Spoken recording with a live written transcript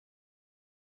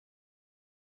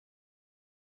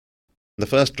The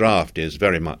first draft is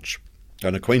very much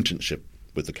an acquaintanceship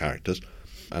with the characters,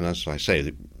 and as I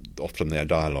say, often their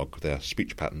dialogue, their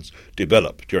speech patterns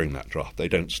develop during that draft. They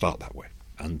don't start that way.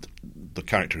 And the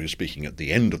character who's speaking at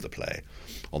the end of the play,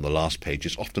 on the last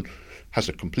pages, often has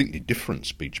a completely different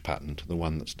speech pattern to the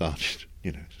one that started,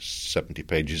 70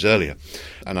 pages earlier.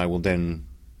 And I will then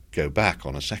go back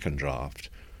on a second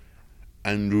draft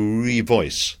and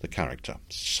revoice the character.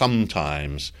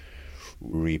 Sometimes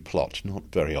replot, not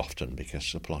very often,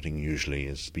 because the plotting usually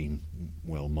has been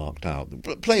well marked out.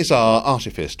 But plays are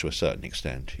artifice to a certain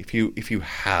extent. If you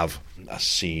have a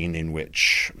scene in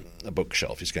which a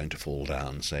bookshelf is going to fall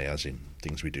down, say as in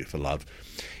Things We Do for Love,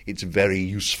 it's very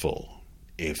useful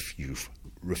if you've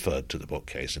referred to the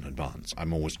bookcase in advance.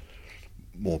 I'm always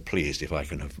more pleased if I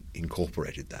can have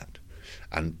incorporated that.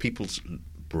 And people's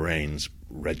brains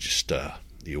register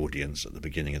the audience at the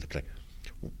beginning of the play.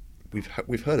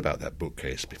 We've heard about that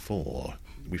bookcase before.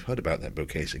 We've heard about that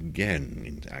bookcase again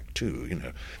in Act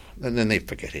 2, And then they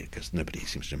forget it because nobody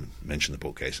seems to mention the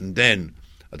bookcase. And then,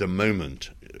 at a moment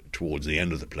towards the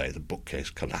end of the play, the bookcase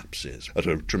collapses at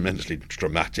a tremendously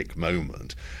dramatic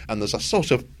moment. And there's a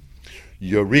sort of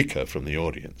eureka from the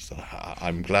audience.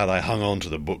 I'm glad I hung on to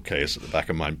the bookcase at the back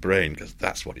of my brain because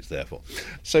that's what it's there for.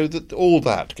 So that all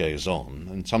that goes on,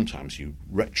 and sometimes you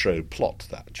retro-plot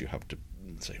that. You have to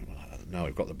say, well, now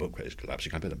I've got the bookcase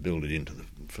collapsing, I better build it into the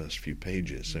first few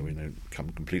pages so we don't come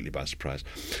completely by surprise.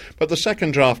 But the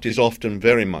second draft is often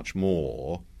very much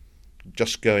more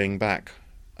just going back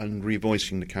and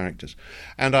revoicing the characters.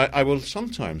 And I will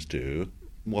sometimes do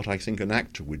what I think an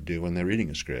actor would do when they're reading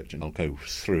a script, and I'll go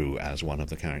through as one of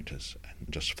the characters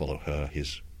and just follow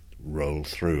his role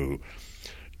through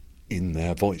in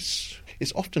their voice.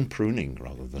 It's often pruning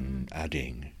rather than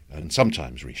adding, and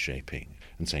sometimes reshaping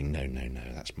and saying, no,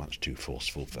 that's much too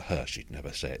forceful for her. She'd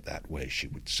never say it that way. She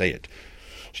would say it.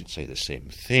 She'd say the same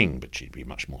thing, but she'd be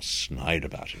much more snide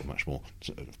about it, or much more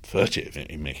furtive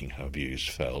in making her views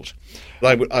felt.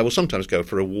 But I will sometimes go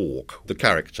for a walk, the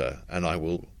character, and I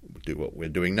will do what we're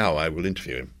doing now. I will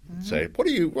interview him, say, what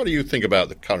do you think about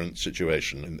the current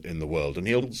situation in the world? And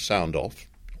he'll sound off,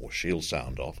 or she'll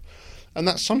sound off. And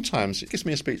that sometimes it gives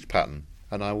me a speech pattern,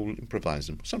 and I will improvise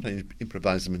them. Sometimes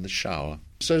improvise them in the shower.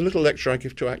 So a little lecture I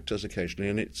give to actors occasionally,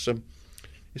 and it's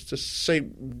to say,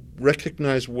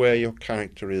 recognise where your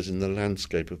character is in the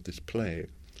landscape of this play.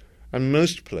 And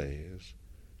most plays,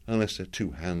 unless they're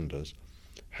two-handers,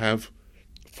 have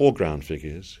foreground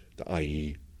figures,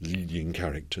 i.e. leading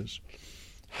characters,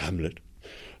 Hamlet,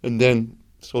 and then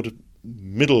sort of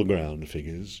middle ground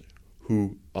figures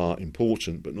who are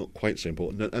important but not quite so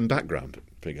important, and background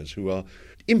figures who are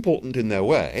important in their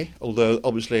way, although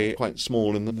obviously quite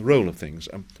small in the role of things.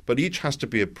 But each has to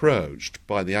be approached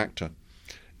by the actor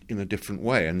in a different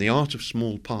way. And the art of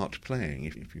small part playing,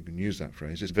 if you can use that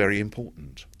phrase, is very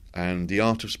important. And the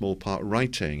art of small part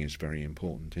writing is very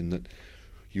important in that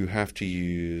you have to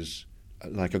use,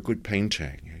 like a good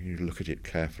painting, you look at it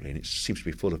carefully and it seems to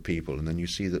be full of people, and then you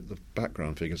see that the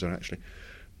background figures are actually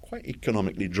quite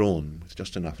economically drawn with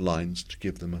just enough lines to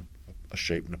give them a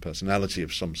shape and a personality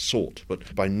of some sort,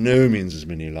 but by no means as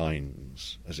many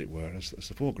lines, as it were, as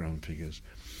the foreground figures.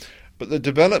 But the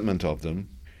development of them,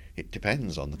 it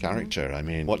depends on the character. I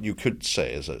mean, what you could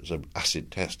say as an acid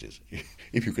test is,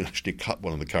 if you can actually cut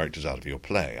one of the characters out of your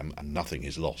play and nothing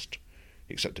is lost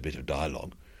except a bit of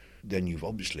dialogue, then you've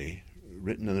obviously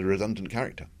written a redundant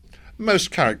character.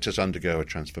 Most characters undergo a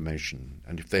transformation,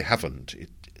 and if they haven't,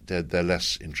 they're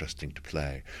less interesting to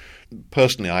play.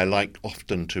 Personally, I like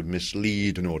often to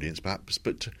mislead an audience, perhaps,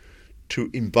 but to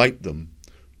invite them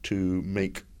to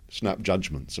make snap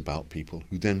judgments about people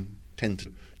who then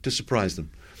tend to surprise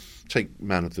them. Take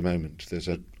Man of the Moment. There's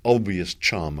an obvious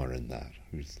charmer in that,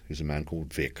 who's a man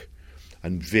called Vic.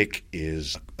 And Vic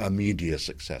is a media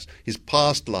success. His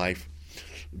past life,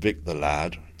 Vic the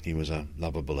lad, he was a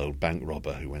lovable old bank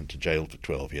robber who went to jail for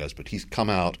 12 years, but he's come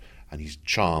out and he's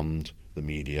charmed the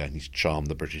media and he's charmed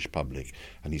the British public,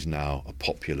 and he's now a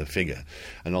popular figure.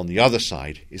 And on the other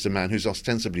side is a man who's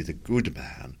ostensibly the good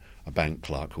man, a bank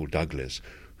clerk called Douglas,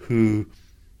 who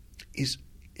is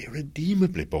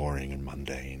irredeemably boring and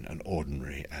mundane and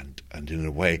ordinary and in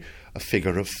a way a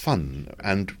figure of fun,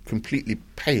 and completely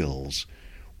pales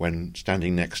when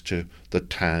standing next to the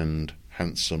tanned,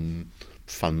 handsome,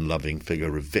 fun-loving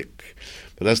figure of Vic.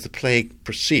 But as the play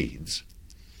proceeds,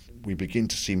 we begin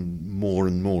to see more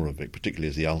and more of Vic, particularly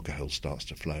as the alcohol starts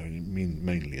to flow, and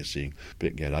mainly as seeing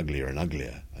Vic get uglier and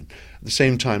uglier. And at the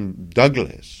same time,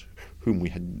 Douglas, whom we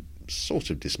had sort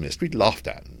of dismissed, we'd laughed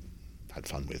at and had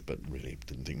fun with, but really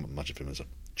didn't think much of him as a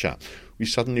chap, we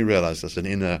suddenly realised there's an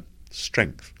inner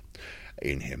strength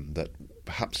in him that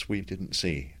perhaps we didn't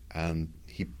see. And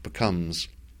he becomes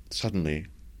suddenly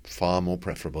far more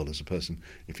preferable as a person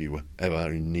if you were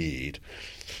ever in need.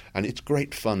 And it's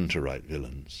great fun to write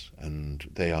villains, and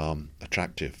they are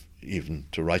attractive even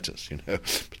to writers,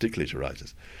 particularly to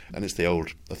writers. And it's the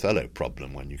old Othello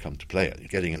problem when you come to play it. You're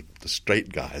getting the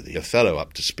straight guy, the Othello,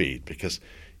 up to speed, because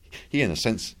he, in a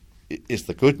sense, is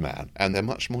the good man, and they're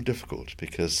much more difficult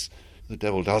because the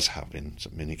devil does have, in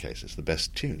many cases, the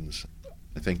best tunes.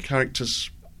 I think characters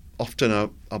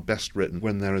often are best written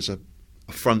when there is a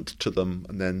front to them,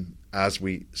 and then as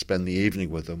we spend the evening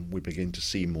with them, we begin to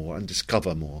see more and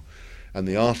discover more. And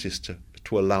the art is to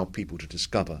allow people to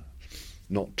discover,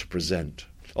 not to present.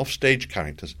 Offstage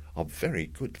characters are very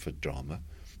good for drama.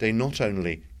 They not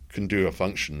only can do a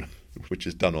function which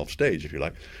is done off stage, if you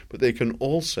like, but they can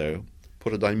also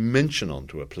put a dimension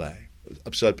onto a play.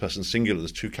 Absurd Person Singular,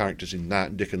 there's two characters in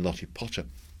that, Dick and Lottie Potter,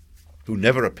 who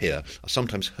never appear, are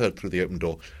sometimes heard through the open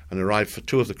door and arrive for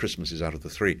 2 of the Christmases out of the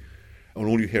 3. And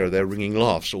all you hear are their ringing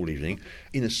laughs all evening.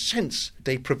 In a sense,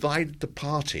 they provide the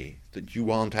party that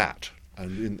you aren't at,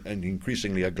 and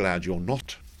increasingly are glad you're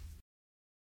not.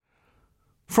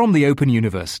 From the Open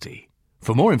University.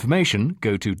 For more information,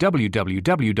 go to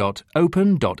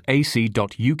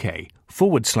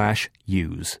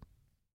www.open.ac.uk/use.